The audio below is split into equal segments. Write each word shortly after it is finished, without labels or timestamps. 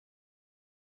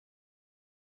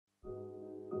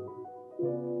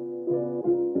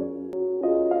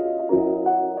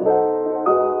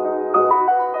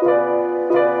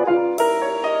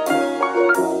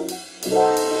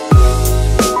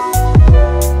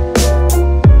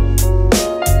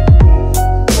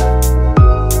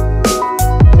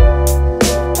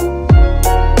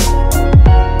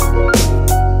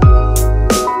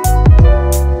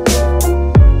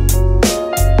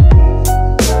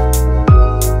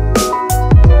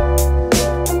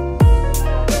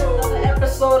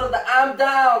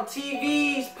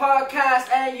TV's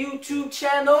podcast and YouTube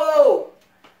channel.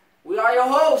 We are your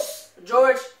hosts,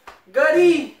 George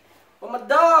Goody, with my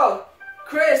dog,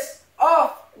 Chris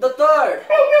off the third,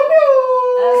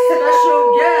 and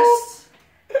special guest,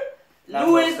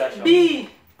 Louis B.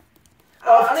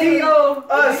 I don't even know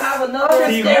if we have another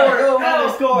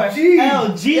underscore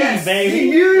LG, yes.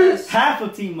 baby. Yes. Half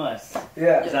of Team Us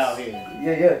is out here.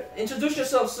 Yeah. Introduce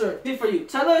yourself, sir. For you,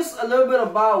 tell us a little bit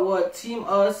about what Team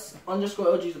Us underscore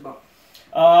LG is about.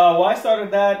 Well, I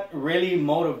started that really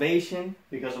motivation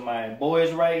because of my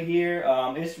boys right here.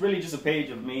 It's really just a page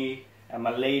of me and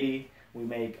my lady. We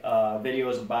make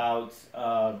videos about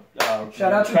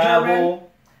shout out to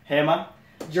travel. Hema.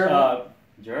 German.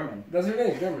 German. That's her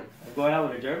name, German. Going out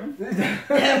with a German?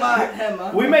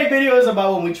 Hema. We make videos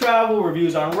about when we travel,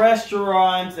 reviews on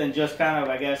restaurants, and just kind of,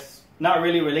 I guess, not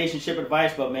really relationship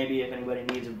advice, but maybe if anybody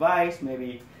needs advice,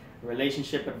 maybe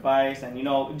relationship advice, and, you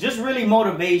know, just really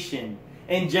motivation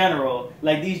in general.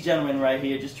 Like these gentlemen right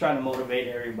here, just trying to motivate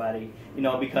everybody, you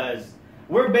know, because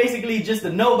we're basically just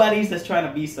the nobodies that's trying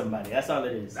to be somebody. That's all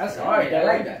it is. That's all right. I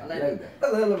like that.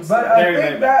 But But I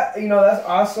think that, you know, that's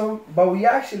awesome. But we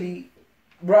actually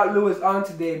brought Louis on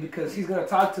today because he's going to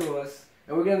talk to us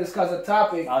and we're going to discuss a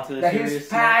topic that he's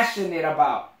passionate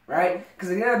about, right? Because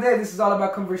at the end of the day, this is all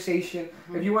about conversation.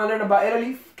 If you want to learn about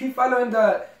Italy, keep following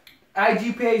the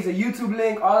IG page, the YouTube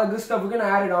link, all the good stuff. We're going to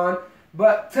add it on.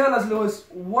 But tell us, Louis,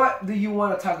 what do you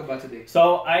want to talk about today?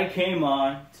 So I came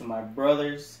on to my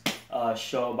brother's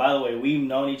show. By the way, we've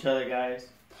known each other, guys,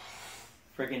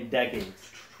 freaking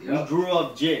decades. We grew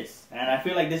up jits. And I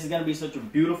feel like this is going to be such a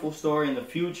beautiful story in the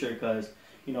future because,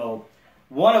 you know,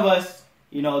 one of us,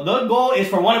 you know, the goal is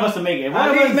for one of us to make it. If one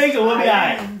of us makes it, we'll be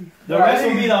alright. The rest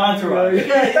will be the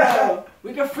entourage.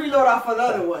 We can freeload off of the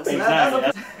other ones. So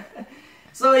Exactly.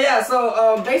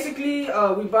 So basically,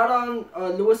 we brought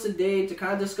on Louis today to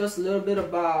kind of discuss a little bit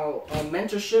about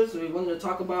mentorships we wanted to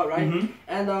talk about, right? Mm-hmm.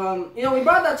 And, you know, we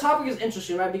brought that topic is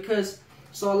interesting, right? Because,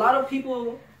 so a lot of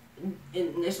people,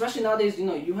 especially nowadays, you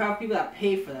know, you have people that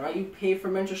pay for that, right? You pay for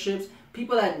mentorships.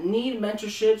 People that need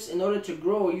mentorships in order to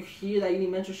grow. You hear that you need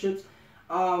mentorships.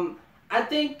 I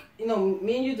think, you know,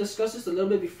 me and you discussed this a little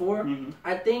bit before. Mm-hmm.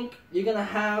 I think you're going to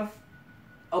have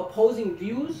opposing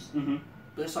views. Mm-hmm.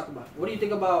 Let's talk about it. What do you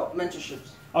think about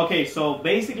mentorships? Okay, so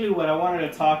basically what I wanted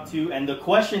to talk to, and the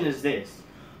question is this.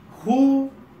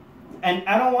 Who, and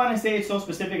I don't want to say it's so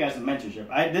specific as a mentorship.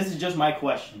 This is just my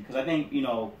question, because I think, you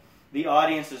know, the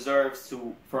audience deserves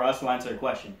for us to answer a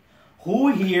question. Who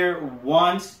here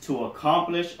wants to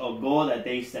accomplish a goal that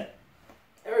they set?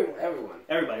 Everyone.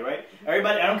 Everybody, right?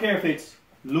 Everybody, I don't care if it's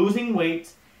losing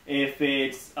weight, if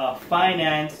it's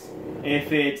finance,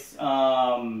 if it's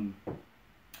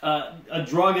a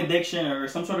drug addiction or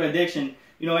some sort of addiction.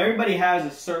 You know, everybody has a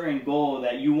certain goal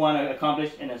that you want to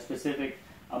accomplish in a specific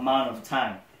amount of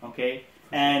time, okay?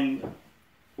 And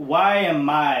why am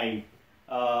I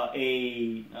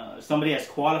somebody that's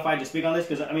qualified to speak on this?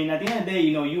 Because, I mean, at the end of the day,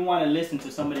 you know, you want to listen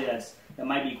to somebody that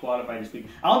might be qualified to speak.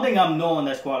 I don't think I'm no one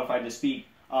that's qualified to speak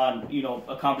on, you know,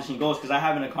 accomplishing goals because I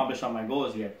haven't accomplished all my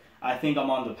goals yet. I think I'm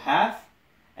on the path,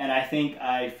 and I think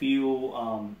I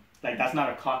feel like that's not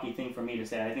a cocky thing for me to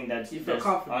say. I think that's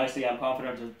confident. Honestly, I'm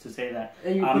confident to say that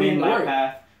And I'm in my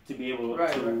path to be able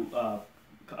to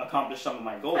accomplish some of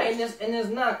my goals. And it's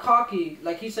not cocky,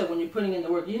 like he said, when you're putting in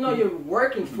the work. You know you're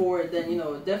working for it, then, you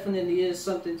know, it definitely is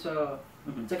something to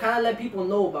kind of let people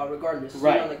know about regardless.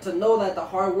 Right. You know, like to know that the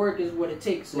hard work is what it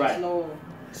takes. Right.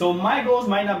 So my goals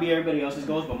might not be everybody else's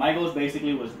goals, but my goals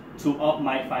basically was to up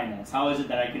my finance. How is it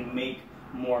that I can make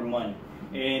more money?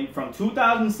 And from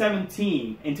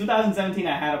 2017,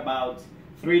 I had about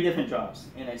 3 different jobs.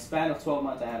 In a span of 12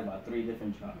 months, I had about 3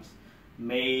 different jobs.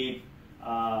 Made,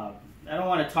 I don't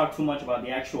want to talk too much about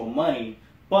the actual money,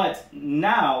 but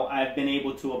now I've been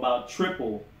able to about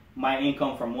triple my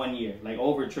income from 1 year, like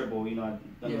over triple. You know,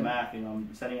 I've done the math. You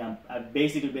know, I've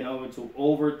basically been able to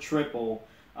over triple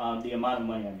the amount of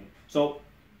money I made. So,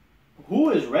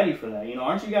 who is ready for that? You know,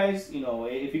 aren't you guys? You know,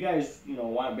 if you guys, you know,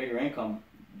 want a bigger income,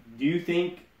 do you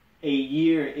think a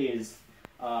year's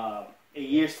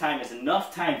time is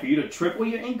enough time for you to triple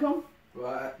your income?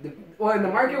 Well, in the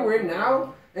market we're in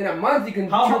now, in a month you can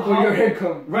triple your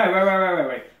income.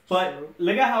 Right. But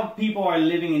look at how people are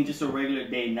living in just a regular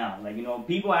day now. Like, you know,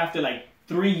 people after like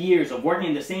 3 years of working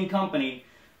in the same company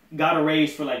got a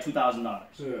raise for like $2,000.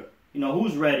 Yeah. You know,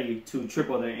 who's ready to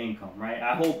triple their income, right?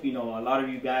 I hope, you know, a lot of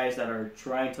you guys that are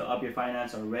trying to up your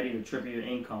finance are ready to triple your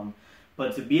income.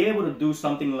 But to be able to do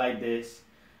something like this,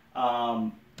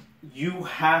 you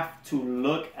have to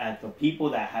look at the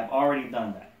people that have already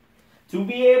done that. To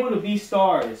be able to be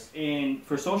stars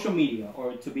for social media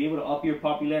or to be able to up your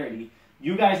popularity,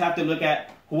 you guys have to look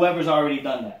at whoever's already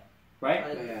done that, right?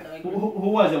 Who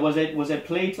was it? Was it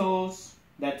Plato's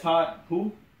that taught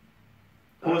who?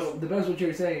 Depends what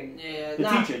you're saying. Yeah, the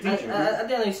teacher. I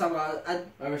think he's talking about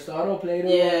Aristotle, Plato.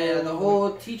 Yeah, the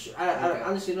whole teacher. I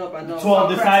honestly don't know if I know.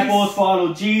 12 disciples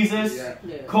followed Jesus.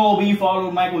 Yeah. Kobe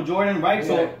followed Michael Jordan, right?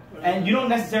 So, and you don't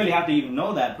necessarily have to even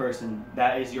know that person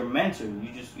that is your mentor.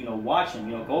 You just, watch him.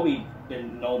 Kobe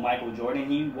didn't know Michael Jordan.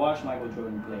 He watched Michael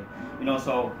Jordan play.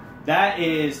 So that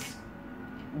is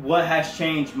what has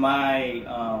changed my,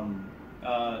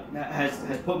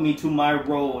 has put me to my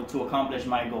road to accomplish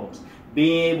my goals.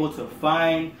 Being able to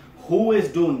find who is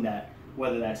doing that,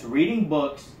 whether that's reading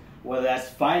books, whether that's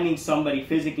finding somebody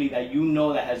physically that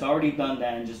that has already done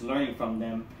that and just learning from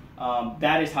them.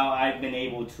 That is how I've been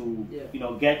able to,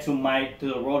 get to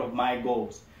the road of my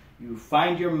goals. You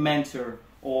find your mentor,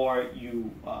 or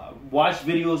you watch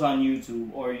videos on YouTube,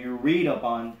 or you read up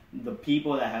on the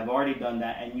people that have already done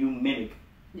that, and you mimic.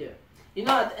 Yeah,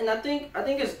 and I think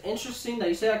it's interesting that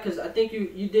you say that, because I think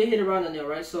you did hit around the nail,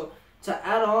 right? So to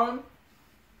add on,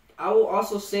 I will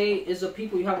also say is the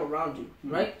people you have around you,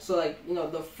 right? So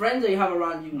the friends that you have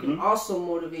around you can also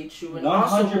motivate you and 100%,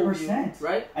 also move you,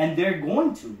 right? And they're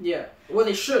going to. Yeah, well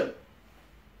they should.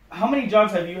 How many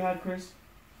jobs have you had, Chris?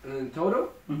 In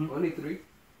total, only 3.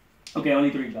 Okay,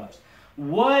 only 3 jobs.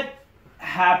 What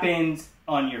happened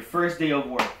on your first day of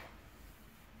work?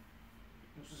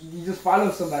 You just follow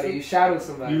somebody. You shadow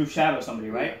somebody. You shadow somebody,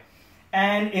 right?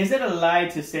 And is it a lie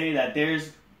to say that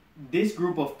there's this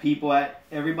group of people at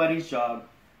everybody's job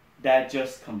that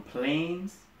just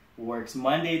complains, works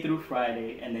Monday through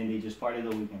Friday, and then they just party the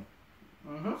weekend?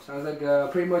 Sounds like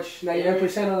pretty much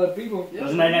 99% of the people.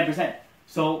 Those are 99%.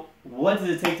 So what does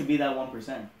it take to be that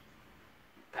 1%?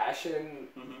 Passion,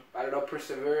 I don't know,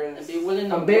 perseverance, and be willing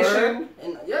to ambition, work,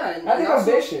 and I think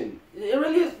also, ambition. It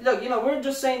really is. Look, we're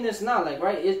just saying this now,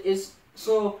 right? It's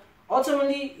so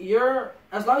ultimately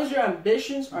as long as your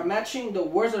ambitions are matching the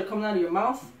words that are coming out of your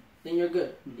mouth, then you're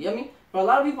good. You know what I mean? But a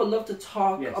lot of people love to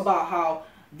talk about how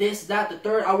this, that, the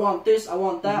third, I want this, I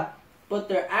want that, but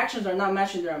their actions are not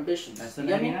matching their ambitions. That's the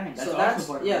 99. So that's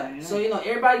So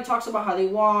everybody talks about how they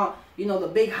want,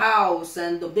 the big house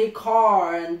and the big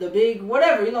car and the big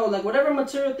whatever, whatever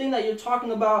material thing that you're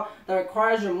talking about that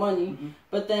requires your money,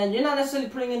 but then you're not necessarily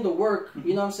putting in the work,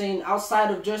 you know what I'm saying,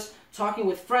 outside of just talking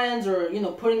with friends or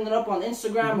putting it up on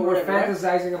Instagram or whatever,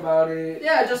 fantasizing about it.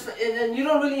 Yeah, just and you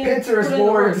don't really Pinterest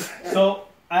boards. So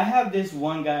I have this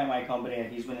one guy in my company,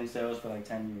 and he's been in sales for like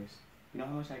 10 years. You know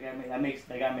how much that guy makes?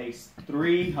 That guy makes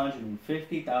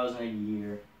 $350,000 a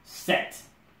year set.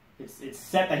 It's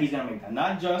set that he's gonna make that,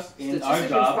 not just in our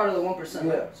job. It's part of the 1%.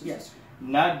 Yeah. Yes.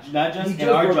 Not just in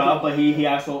our job, but he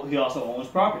also owns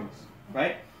properties,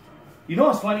 right? You know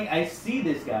what's funny? I see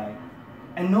this guy,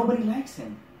 and nobody likes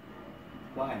him.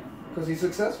 Why? Because he's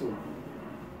successful.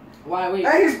 Why? Wait.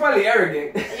 And he's probably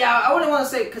arrogant. Yeah, I wouldn't want to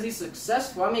say because he's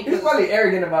successful. I mean, he's probably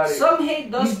arrogant about it. Some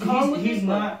hate does come with it. He's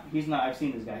not. I've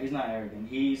seen this guy. He's not arrogant.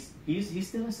 He's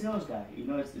still a sales guy.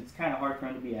 It's kind of hard for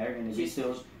him to be arrogant if he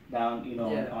sells down,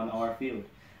 on our field.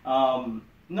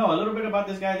 No, a little bit about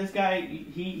this guy. This guy,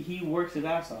 he works his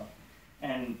ass off,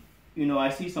 and I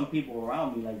see some people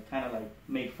around me kind of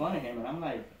make fun of him, and I'm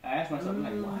like, I ask myself,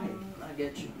 why? I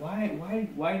get you.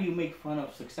 Why do you make fun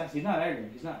of success? He's not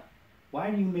arrogant. He's not. Why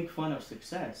do you make fun of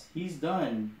success? He's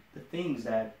done the things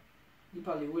that you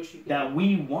probably wish you could that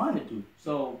we want to do.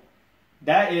 So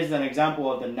that is an example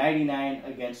of the 99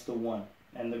 against the 1.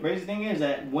 And the crazy thing is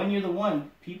that when you're the 1,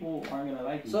 people aren't gonna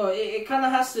like you. So it kind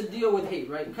of has to deal with hate,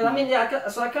 right? Because I mean,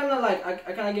 so I kind of I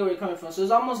kind of get where you're coming from. So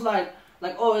it's almost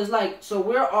so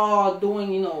we're all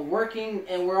doing, working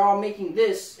and we're all making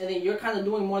this, and then you're kind of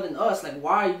doing more than us. Like,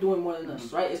 why are you doing more than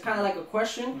us, right? It's kind of like a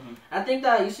question. I think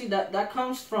that, you see, that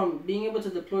comes from being able to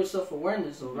deploy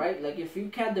self-awareness, though, right? Like, if you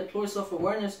can't deploy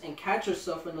self-awareness and catch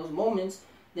yourself in those moments,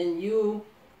 then you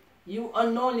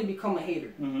unknowingly become a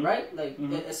hater, right? Like,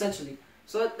 essentially.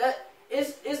 So that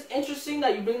is interesting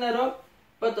that you bring that up,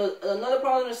 but another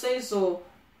problem to say, so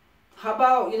how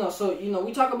about,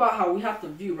 we talk about how we have to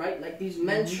view, right? Like these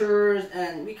mentors,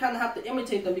 and we kind of have to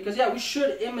imitate them because, we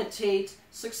should imitate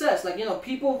success. Like,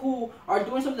 people who are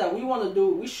doing something that we want to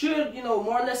do, we should,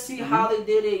 more or less see how they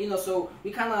did it, so we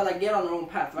kind of get on our own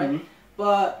path, right?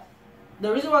 But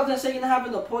the reason why I was going to say you're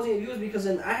having opposing views, because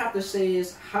then I have to say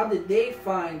is, how did they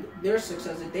find their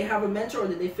success? Did they have a mentor, or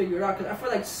did they figure it out? Because I feel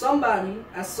like somebody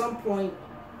at some point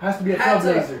has to be a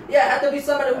trailblazer. Had to be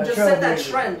somebody who just set that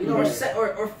trend,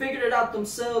 or figured it out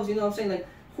themselves. You know what I'm saying? Like,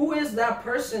 who is that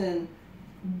person, and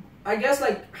I guess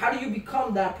like how do you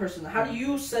become that person? How do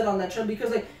you set on that trend?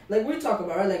 Because like we talk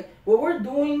about, right? Like what we're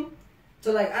doing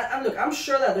to like look, I'm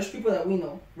sure that there's people that we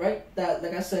know, right? That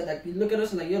like I said, like you look at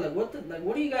us and like you're like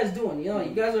what are you guys doing? You know,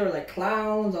 you guys are like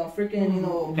clowns on freaking, you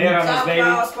know, hate on us,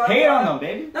 baby. Hate on them,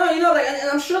 baby. No, you know, like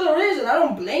and I'm sure there is, and I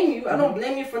don't blame you. I don't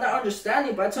blame you for not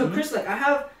understanding. But I tell Chris, like I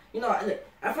have, you know,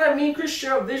 I feel like me and Chris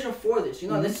share a vision for this. You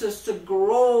know, this is to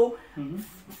grow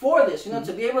for this. You know,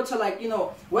 to be able to like, you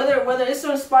know, whether it's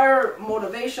to inspire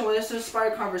motivation, whether it's to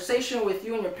inspire conversation with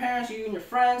you and your parents, you and your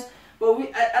friends. But we,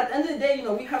 at the end of the day, you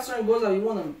know, we have certain goals that we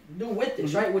want to do with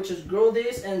this, right? Which is grow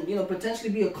this and, you know, potentially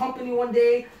be a company one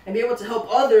day and be able to help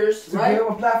others, right? To give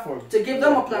them a platform. To give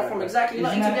them a platform, exactly. You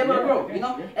know, and to be able to grow, you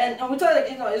know? And we tell you,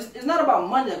 like, you know, it's not about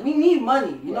money. Like, we need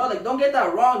money, you know? Like, don't get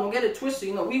that wrong. Don't get it twisted.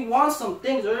 You know, we want some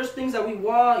things. There's things that we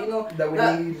want, you know. That we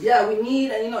need. Yeah, we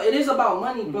need. And, you know, it is about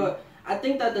money, but I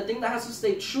think that the thing that has to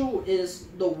stay true is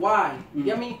the why. You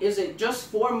know what I mean? Is it just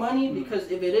for money? Because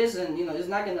if it isn't, you know, it's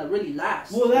not gonna really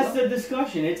last. Well, that's the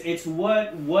discussion. It's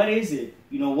what is it?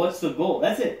 You know, what's the goal?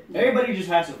 That's it. Everybody just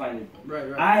has to find it.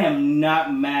 Right. I am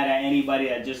not mad at anybody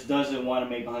that just doesn't want to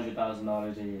make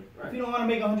 $100,000 a year. Right. If you don't want to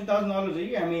make $100,000 a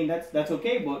year, I mean that's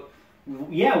okay. But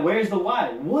yeah, where's the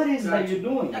why? What is that you're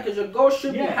doing? Yeah, because your goal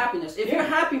should be happiness. If you're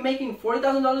happy making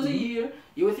 $40,000 a year,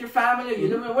 you with your family, you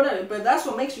live whatever, but that's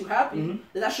what makes you happy, then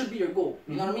that should be your goal.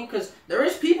 You know what I mean? Because there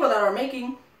is people that are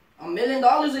making $1 million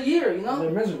a year, you know?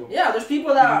 They're miserable. Yeah, there's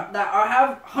people that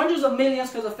have hundreds of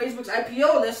millions because of Facebook's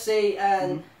IPO, let's say,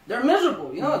 and they're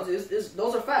miserable. You know,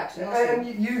 those are facts. You know? And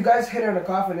you guys hit it on the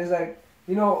coffin. It's like,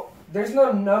 you know, there's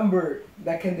no number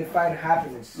that can define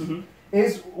happiness.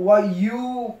 It's what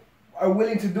you are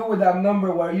willing to do with that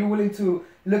number. What are you willing to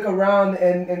look around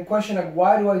and question, like,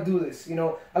 why do I do this? You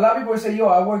know, a lot of people say, yo,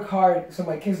 I work hard so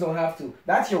my kids don't have to.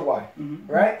 That's your why,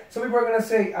 right? Some people are going to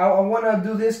say, I want to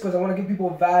do this because I want to give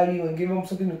people value and give them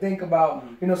something to think about,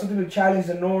 you know, something to challenge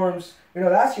the norms. You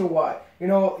know, that's your why. You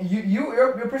know,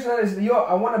 your personality is, yo,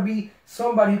 I want to be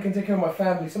somebody who can take care of my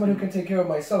family, somebody who can take care of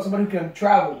myself, somebody who can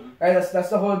travel, right? That's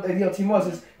the whole idea of Team Us,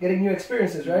 is getting new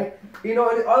experiences, right? You know,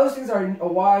 and all those things are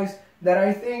whys that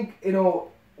I think, you know,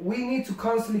 we need to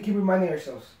constantly keep reminding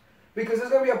ourselves. Because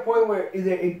there's going to be a point where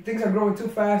either things are growing too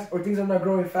fast or things are not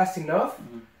growing fast enough,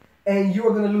 and you are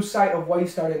going to lose sight of why you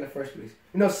started in the first place.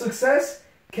 You know, success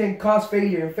can cause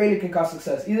failure, and failure can cause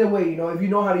success. Either way, you know, if you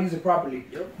know how to use it properly.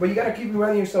 But you got to keep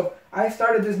reminding yourself, I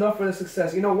started this not for the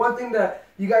success. You know, one thing that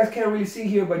you guys can't really see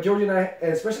here, but George and I,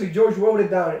 especially George, wrote it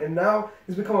down, and now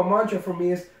it's become a mantra for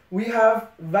me, is we have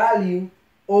value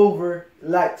over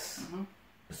likes.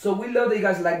 So we love that you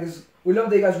guys like this. We love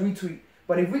that you guys retweet.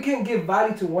 But if we can give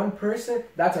value to one person,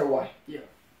 that's our why. Yeah,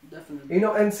 definitely. You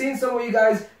know, and seeing some of you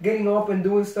guys getting up and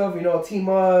doing stuff, you know, Team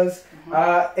Us,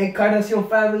 Encarnacion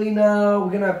family now.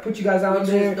 We're going to put you guys out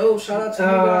there. Dope. Shout out to you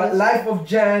guys. Life of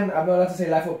Jan. I'm not allowed to say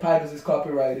Life of Pi because it's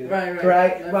copyrighted.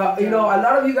 Right. But, you know, a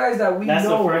lot of you guys that we That's know.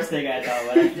 That's the first thing I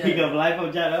thought when I think of Life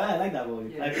of Jan. I like that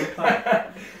movie. Life of Pi.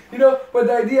 You know, but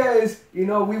the idea is, you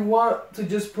know, we want to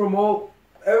just promote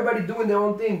everybody doing their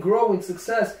own thing, growing,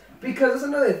 success. Because that's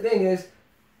another thing is,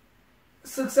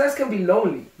 success can be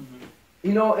lonely.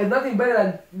 You know, it's nothing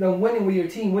better than winning with your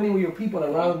team, winning with your people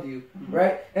around you,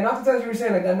 right? And oftentimes you were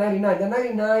saying like that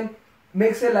 99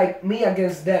 makes it like me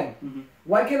against them.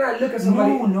 Why can't I look at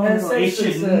somebody and say it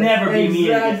should never be me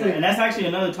against them. And that's actually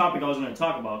another topic I was going to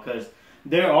talk about, because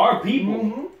there are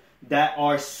people that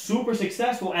are super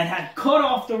successful and had cut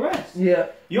off the rest.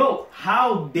 Yo,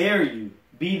 how dare you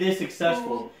be this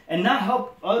successful and not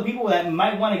help other people that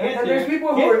might want to get there. And there's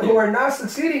people who are not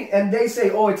succeeding and they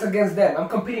say, oh, it's against them. I'm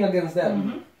competing against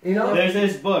them. You know? There's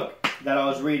this book that I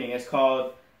was reading. It's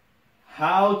called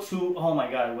How to... Oh,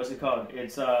 my God. What's it called?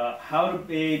 It's How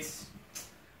to... It's...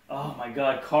 Oh, my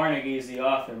God. Carnegie is the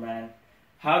author, man.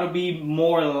 How to be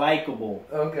more likable.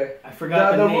 Okay. I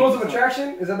forgot the name. The Rules of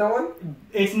Attraction? Is that that one?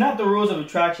 It's not the Rules of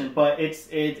Attraction, but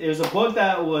it was a book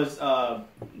that was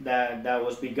that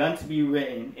was begun to be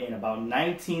written in about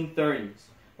 1930s.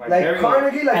 Right? Like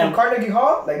Carnegie, from Carnegie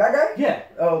Hall, like that guy? Yeah.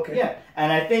 Oh, okay. Yeah,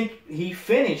 and I think he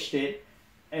finished it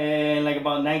in like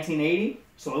about 1980.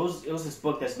 So it was this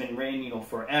book that's been written, you know,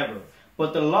 forever.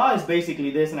 But the law is basically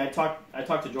this, and I talked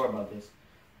to George about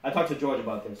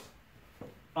this.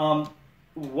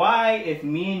 Why, if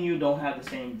me and you don't have the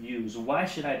same views, why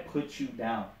should I put you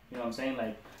down? You know what I'm saying?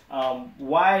 Like,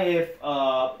 why if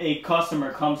a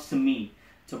customer comes to me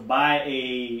to buy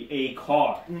a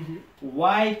car,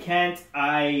 why can't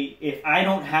I, if I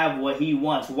don't have what he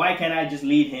wants, why can't I just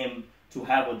lead him to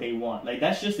have what they want? Like,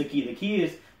 that's just the key. The key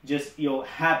is just, you know,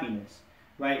 happiness,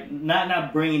 right?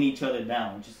 Not bringing each other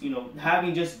down. Just, you know,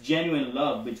 having just genuine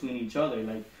love between each other.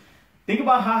 Like, think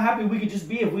about how happy we could just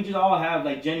be if we just all have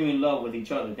like genuine love with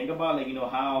each other. Think about like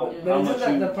how. But isn't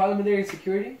that the problem with their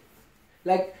insecurity?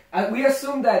 Like we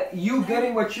assume that you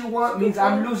getting what you want means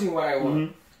I'm losing what I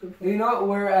want. You know,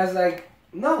 whereas like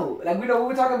no, like we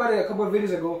were talking about it a couple of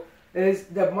videos ago. Is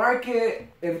the market,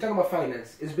 if we're talking about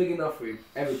finance, is big enough for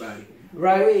everybody,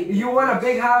 right? You want a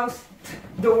big house,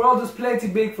 the world is plenty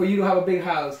big for you to have a big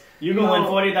house. You can win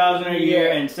 $40,000 a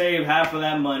year and save half of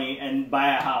that money and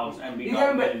buy a house and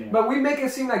become a millionaire. But we make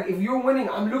it seem like if you're winning,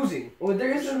 I'm losing. Well,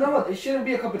 there isn't no. It shouldn't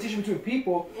be a competition between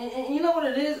people. And you know what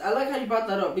it is? I like how you brought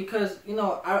that up because you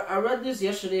know I read this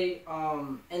yesterday.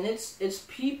 And it's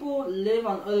people live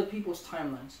on other people's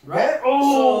timelines, right?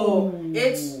 Oh, so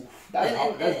it's that's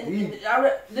deep.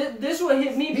 This would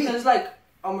hit me because like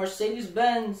a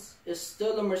Mercedes-Benz is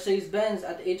still a Mercedes-Benz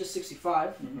at the age of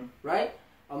 65, right?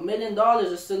 $1 million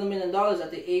is still $1 million at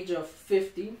the age of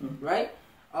 50, right?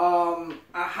 A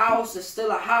house is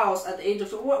still a house at the age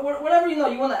of whatever you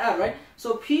want to add, right?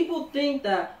 So people think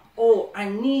that I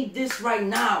need this right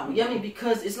now. You know what I mean?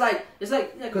 Because it's like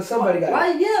because somebody got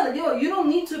why? Yeah, like you don't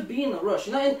need to be in a rush,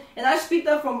 you know. And I speak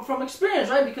that from experience,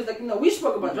 right? Because like we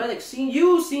spoke about it, right? Like seeing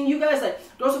you guys like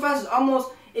go so fast is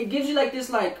almost it gives you like this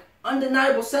like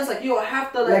undeniable sense like I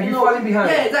have to like you're falling behind.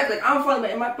 Yeah, exactly. Like, I'm falling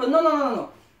behind. But no.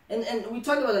 And we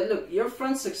talked about like, look, your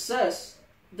friend's success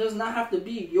does not have to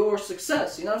be your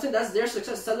success. You know what I'm saying? That's their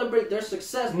success. Celebrate their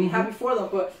success. Be happy for them.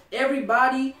 But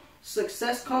everybody's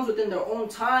success comes within their own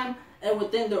time and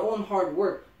within their own hard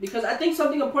work. Because I think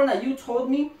something important that you told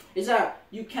me is that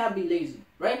you can't be lazy,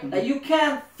 right? Like you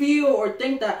can't feel or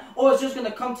think that it's just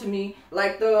gonna come to me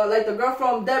like the girl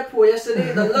from Deadpool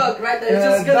yesterday, the luck, right? That it's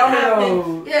just gonna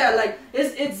happen. Yeah, like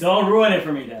it's. Don't ruin it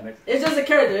for me, damn it. It's just a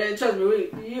character. Trust me,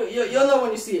 you'll know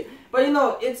when you see it. But you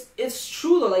know, it's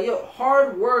true though. Like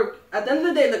hard work. At the end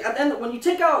of the day, like when you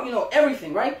take out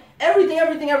everything, right? Everything,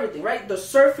 right? The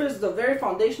surface, the very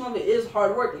foundation of it is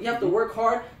hard work. You have to work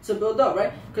hard to build up,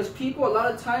 right? Because people a lot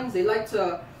of times they like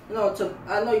to.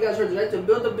 I know you guys heard this, right? To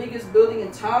build the biggest building in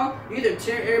town, you either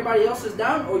tear everybody else's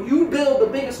down or you build the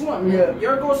biggest one. Yeah.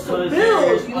 Your goal is to build.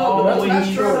 There's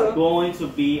always going to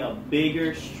be a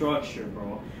bigger structure,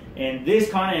 bro. And this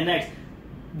continent next,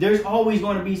 there's always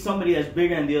going to be somebody that's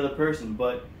bigger than the other person.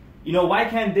 But why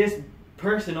can't this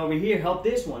person over here help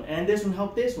this one, and this one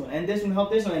help this one, and this one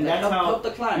help this one, and that's how help the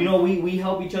climb. We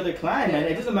help each other climb, and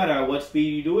it doesn't matter at what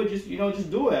speed you do it. Just just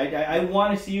do it. I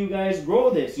want to see you guys grow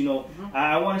this.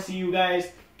 I want to see you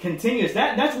guys continuous.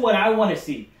 That's what I want to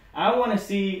see. I want to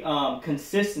see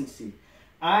consistency.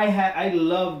 I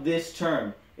love this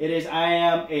term. It is I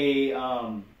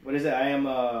am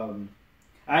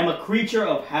a creature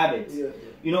of habits.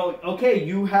 Okay,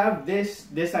 you have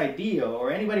this idea,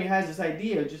 or anybody has this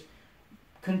idea, just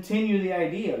continue the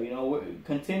idea,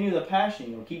 continue the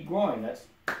passion, keep growing. That's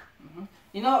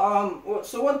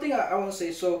so one thing I want to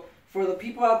say, so for the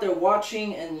people out there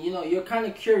watching and you're kind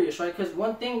of curious, right? Because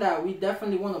one thing that we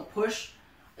definitely want to push,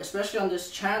 especially on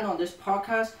this channel, on this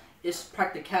podcast, is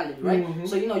practicality, right?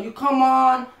 So you come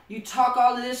on, you talk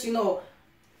all of this,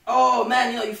 oh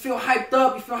man, you feel hyped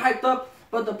up.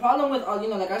 But the problem with,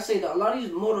 like I say, that a lot of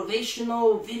these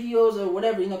motivational videos or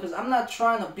whatever, because I'm not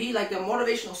trying to be like the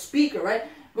motivational speaker, right?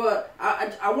 But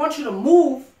I want you to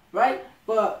move, right?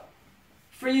 But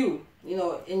for you,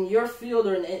 in your field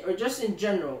or just in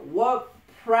general, what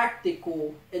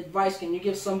practical advice can you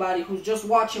give somebody who's just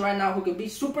watching right now, who could be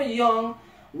super young?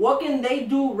 What can they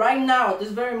do right now at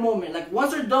this very moment? Like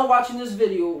once they're done watching this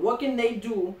video, what can they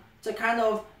do to kind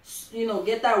of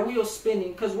get that wheel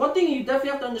spinning? Because one thing you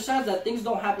definitely have to understand is that things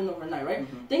don't happen overnight, right?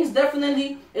 Things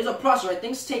definitely is a process, right?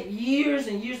 Things take years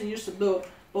and years and years to build.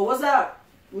 But what's that?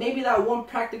 Maybe that one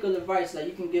practical advice that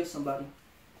you can give somebody.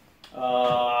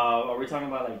 Are we talking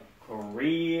about like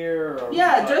career? Or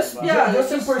just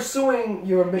in pursuing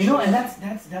your ambition. And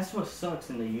that's what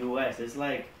sucks in the U.S. It's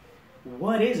like,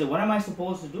 what is it? What am I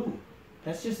supposed to do?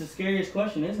 That's just the scariest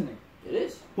question, isn't it? It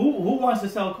is. Who wants to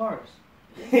sell cars?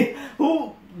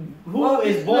 who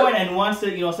is born and wants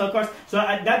to sell cars? So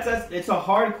that's it's a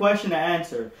hard question to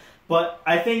answer, but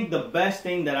I think the best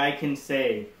thing that I can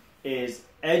say is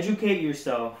educate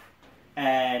yourself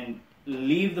and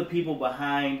leave the people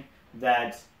behind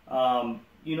that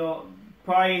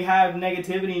probably have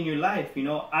negativity in your life.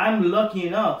 I'm lucky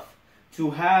enough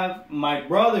to have my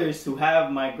brothers, to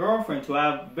have my girlfriend, to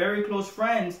have very close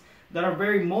friends that are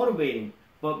very motivating.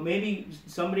 But maybe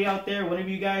somebody out there,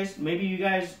 maybe you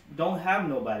guys don't have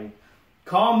nobody.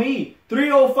 Call me,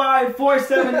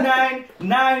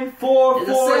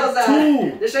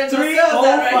 305-479-9442.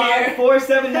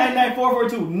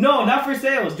 305-479-9442. No, not for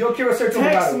sales. Joe Kira,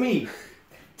 Text me.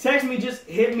 text me, just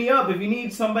hit me up. If you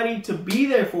need somebody to be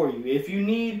there for you, if you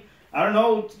need, I don't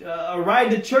know, a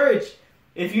ride to church,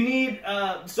 if you need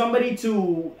somebody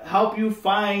to help you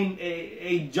find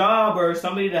a job or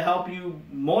somebody to help you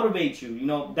motivate you, you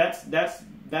know,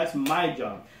 that's my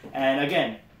job. And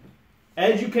again,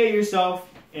 educate yourself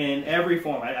in every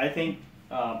form. I think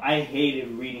I hated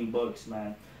reading books,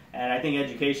 man. And I think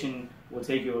education will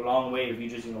take you a long way if you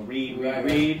just, you know,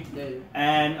 read,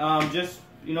 and just,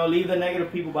 you know, leave the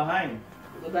negative people behind.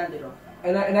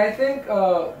 And I think,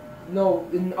 no,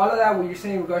 in all of that, what you're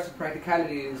saying in regards to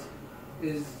practicality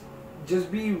is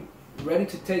just be ready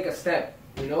to take a step,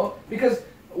 you know? Because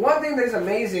one thing that is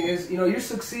amazing is, you know, you're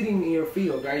succeeding in your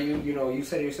field, right? You know, you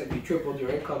said yourself you tripled your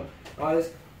income, all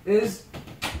this, is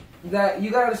that you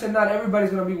gotta understand not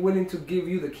everybody's gonna be willing to give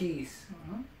you the keys.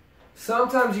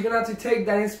 Sometimes you're gonna have to take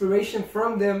that inspiration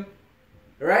from them,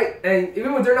 right? And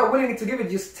even when they're not willing to give it,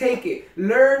 just take it.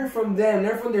 Learn from them,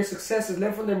 learn from their successes,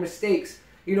 learn from their mistakes.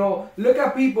 You know, look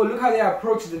at people, look how they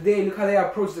approach the day, look how they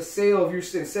approach the sale of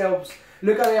yourselves,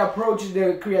 look how they approach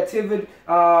their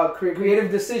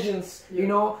creative decisions, you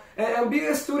know, and be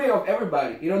a student of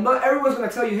everybody. You know, not everyone's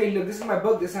gonna tell you, hey, look, this is my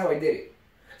book, this is how I did it.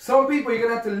 Some people, you're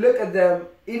going to have to look at them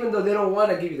even though they don't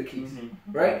want to give you the keys,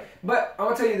 right? But I'm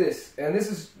going to tell you this, and this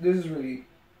is really,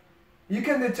 you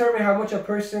can determine how much a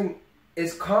person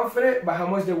is confident by how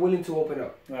much they're willing to open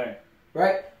up.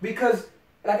 Right? Because,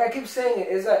 like I keep saying,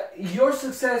 is that your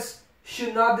success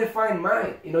should not define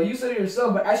mine. You know, you said it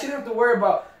yourself, but I shouldn't have to worry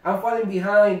about I'm falling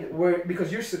behind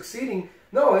because you're succeeding.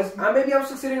 No, maybe I'm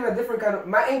succeeding in a different kind of,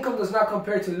 my income does not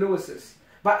compare to Lewis's.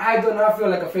 But I do not feel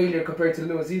like a failure compared to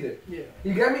Lewis either. Yeah.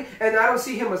 You get me? And I don't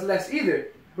see him as less either.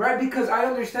 Right? Because I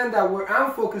understand that where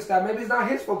I'm focused at, maybe it's not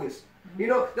his focus. You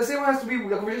know, the same has to be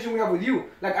the conversation we have with you.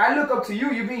 Like, I look up to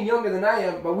you, you being younger than I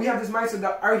am, but we have this mindset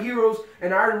that our heroes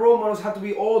and our role models have to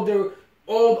be old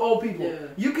people. Yeah.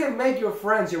 You can make your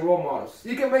friends your role models.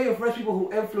 You can make your friends people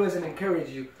who influence and encourage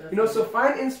you. Definitely. You know, so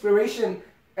find inspiration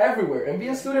everywhere and be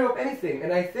a student of anything.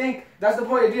 And I think that's the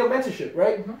point of ideal mentorship,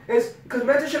 right? It's because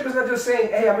mentorship is not just saying,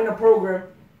 hey, I'm in a program,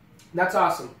 that's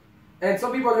awesome. And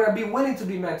some people are going to be willing to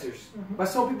be mentors, but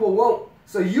some people won't.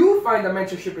 So you find the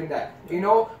mentorship in that. You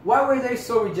know, why were they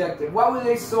so rejected? Why were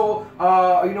they so,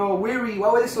 you know, weary? Why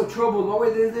were they so troubled? Why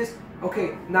were they this?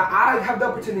 Okay, now I have the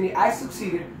opportunity. I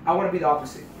succeeded. I want to be the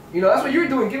opposite. You know, that's what you're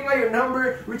doing. Giving out your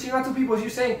number, reaching out to people. You're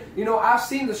saying, you know, I've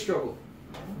seen the struggle.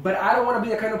 But I don't want to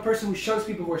be the kind of person who shuns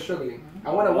people who are struggling.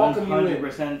 I want to welcome you in.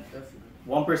 100%.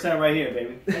 1% right here,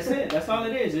 baby. That's it. That's all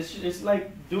it is. It's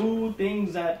like do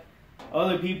things that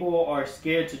other people are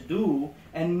scared to do,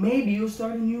 and maybe you'll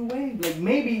start a new wave. Like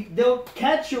maybe they'll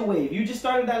catch your wave. You just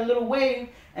started that little wave,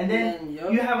 and then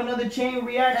you have another chain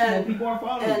reaction, and people are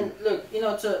following you. And look, you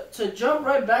know, to jump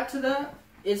right back to that,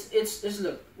 it's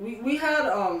look, we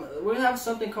have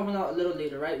something coming out a little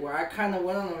later, right? Where I kind of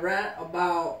went on a rant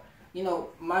about, you know,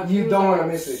 my views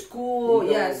on school,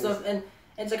 stuff, and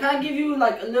to kind of give you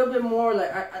like a little bit more,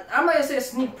 like I'm not gonna say a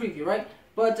sneak preview, right?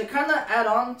 But to kind of add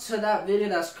on to that video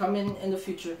that's coming in the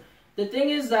future, the thing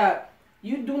is that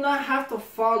you do not have to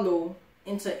follow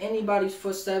into anybody's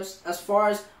footsteps as far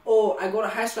as, oh, I go to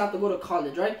high school, I have to go to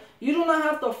college, right? You do not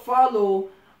have to follow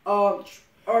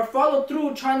or follow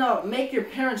through trying to make your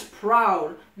parents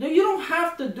proud. You don't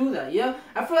have to do that, yeah?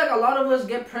 I feel like a lot of us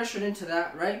get pressured into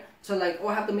that, right? To like, oh,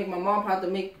 I have to make my mom proud, I have to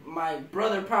make my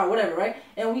brother proud, whatever, right?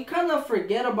 And we kind of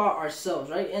forget about ourselves,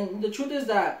 right? And the truth is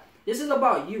that this is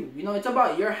about you, you know, it's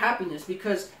about your happiness,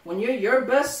 because when you're your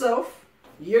best self,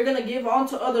 you're going to give on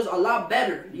to others a lot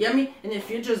better, you get me? And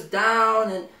if you're just down,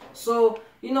 and so,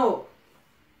 you know,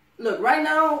 look, right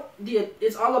now,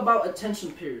 it's all about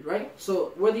attention period, right?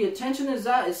 So where the attention is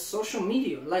at is social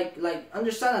media. Like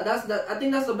understand that I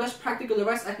think that's the best practical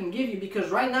advice I can give you, because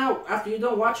right now, after you're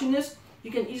done watching this, you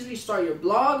can easily start your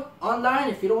blog online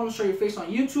if you don't want to show your face on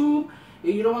YouTube.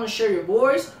 If you don't want to share your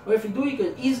voice, or if you do, you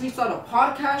can easily start a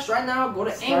podcast right now. Go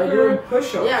to Anchor.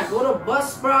 Yeah, go to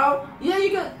Buzzsprout. Yeah,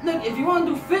 you can, look, if you want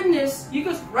to do fitness, you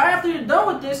can, right after you're done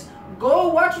with this, go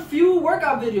watch a few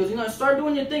workout videos, you know, start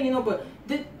doing your thing, you know, but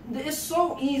it's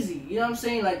so easy, you know what I'm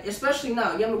saying, like, especially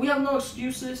now, you know, we have no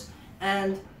excuses,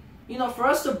 and, you know, for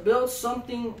us to build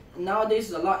something nowadays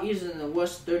is a lot easier than it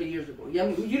was 30 years ago, you know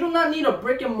what I mean? You do not need a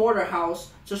brick and mortar house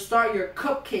to start your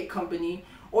cupcake company,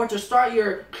 or to start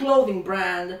your clothing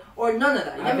brand, or none of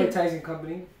that. Advertising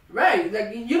company. Right,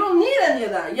 like, you don't need any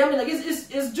of that. You know what I mean? Like,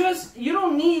 it's just, you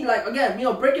don't need, like, again, you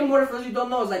know, brick and mortar, for those you don't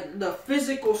know, is like the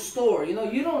physical store, you know?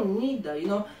 You don't need that, you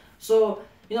know? So,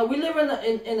 you know, we live in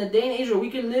a day and age where we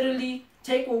can literally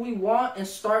take what we want and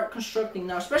start constructing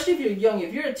now, especially if you're young.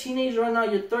 If you're a teenager right now,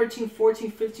 you're 13, 14,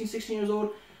 15, 16 years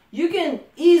old, you can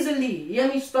easily, you know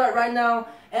what I mean, start right now.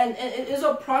 And it's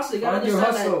a process. You gotta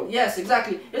understand that. Yes,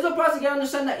 exactly. It's a process. You gotta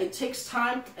understand that it takes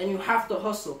time and you have to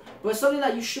hustle. But it's something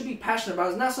that you should be passionate about.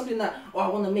 It's not something that, oh, I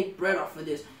want to make bread off of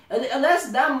this.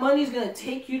 Unless that money is gonna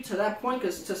take you to that point,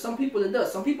 because to some people it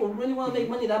does. Some people really want to make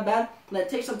money that bad, and it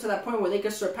takes them to that point where they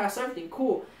can surpass everything.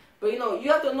 Cool. But you know,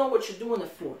 you have to know what you're doing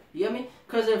it for. You get me?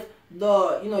 Because if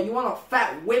you want a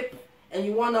fat whip and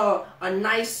you want a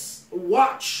nice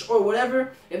watch or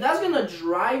whatever, if that's gonna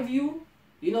drive you,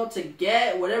 you know, to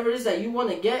get whatever it is that you want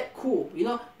to get, cool, you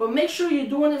know. But make sure you're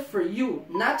doing it for you,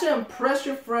 not to impress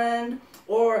your friend,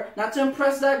 or not to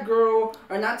impress that girl,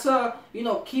 or not to, you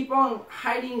know, keep on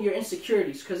hiding your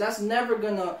insecurities, because that's never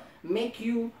gonna make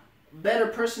you a better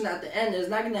person at the end. It's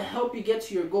not gonna help you get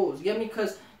to your goals. You get me?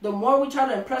 Because the more we try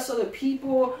to impress other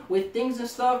people with things and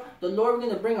stuff, the lower we're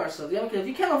gonna bring ourselves. You get me? Because if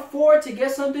you can't afford to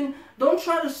get something, don't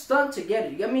try to stunt to get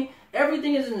it. You get me?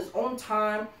 Everything is in its own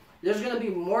time. There's going to be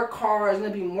more cars,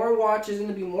 going to be more watches, going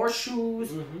to be more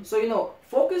shoes. So, you know,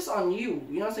 focus on you.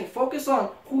 You know what I'm saying? Focus on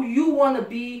who you want to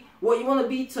be, what you want to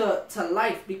be to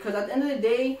life. Because at the end of the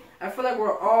day, I feel like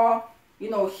we're all, you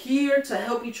know, here to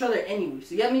help each other anyways.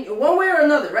 You get me? In one way or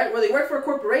another, right? Whether you work for a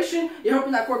corporation, you're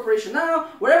helping that corporation now.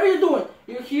 Whatever you're doing,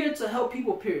 you're here to help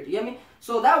people, period. You get me?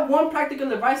 So that one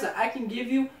practical advice that I can give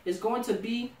you is going to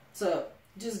be to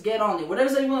just get on it.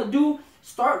 Whatever that you want to do,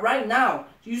 start right now.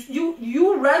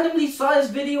 You randomly saw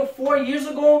this video 4 years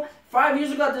ago, 5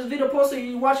 years ago, this video posted,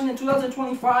 you're watching in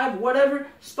 2025, whatever.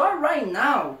 Start right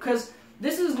now, because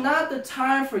this is not the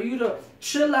time for you to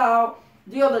chill out.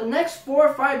 You know, the next 4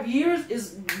 or 5 years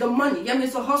is the money. I mean,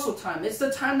 it's a hustle time. It's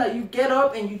the time that you get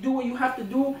up and you do what you have to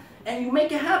do and you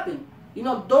make it happen. You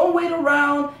know, don't wait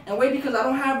around and wait because I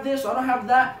don't have this or I don't have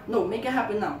that. No, make it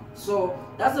happen now. So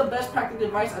that's the best practical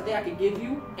advice I think I could give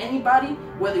you. Anybody,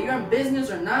 whether you're in business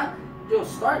or not, yo,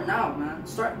 start now, man.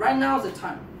 Start right now is the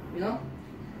time, you know?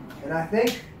 And I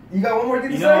think, you got one more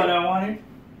thing to say? You know what I wanted?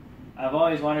 I've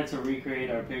always wanted to recreate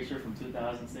our picture from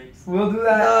 2006. We'll do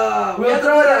that. We'll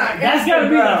throw it on. That's gotta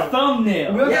be the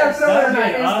thumbnail. We'll throw it on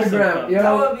Instagram. Awesome. You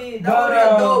know? That would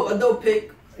be a dope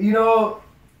pic. You know,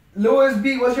 Louis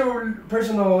B, what's your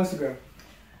personal Instagram?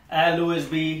 At Louis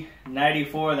B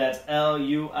 94. That's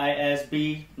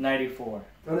LUISB 94.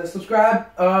 And then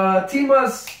subscribe.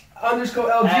 Timas_LG. At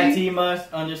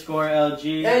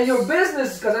Timas_LG. And your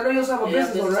business, because I know you also have a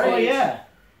business, right? Oh yeah.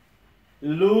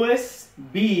 Louis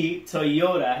B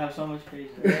Toyota. I have so much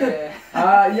space there.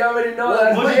 You already know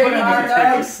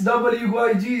that's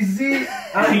ARXWYGZ.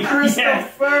 I'm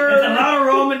Christopher. There's a lot of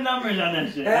Roman numbers on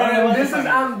that shit. And this is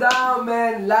I'm Down,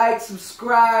 man. Like,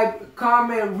 subscribe,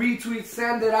 comment, retweet,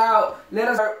 send it out. Let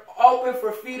us are open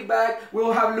for feedback.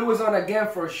 We'll have Louis on again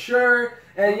for sure.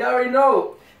 And you already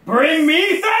know. Bring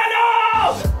me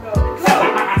Thanos!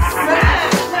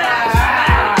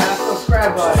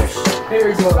 Subscribe button. Here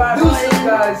we go. Do some,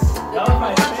 guys.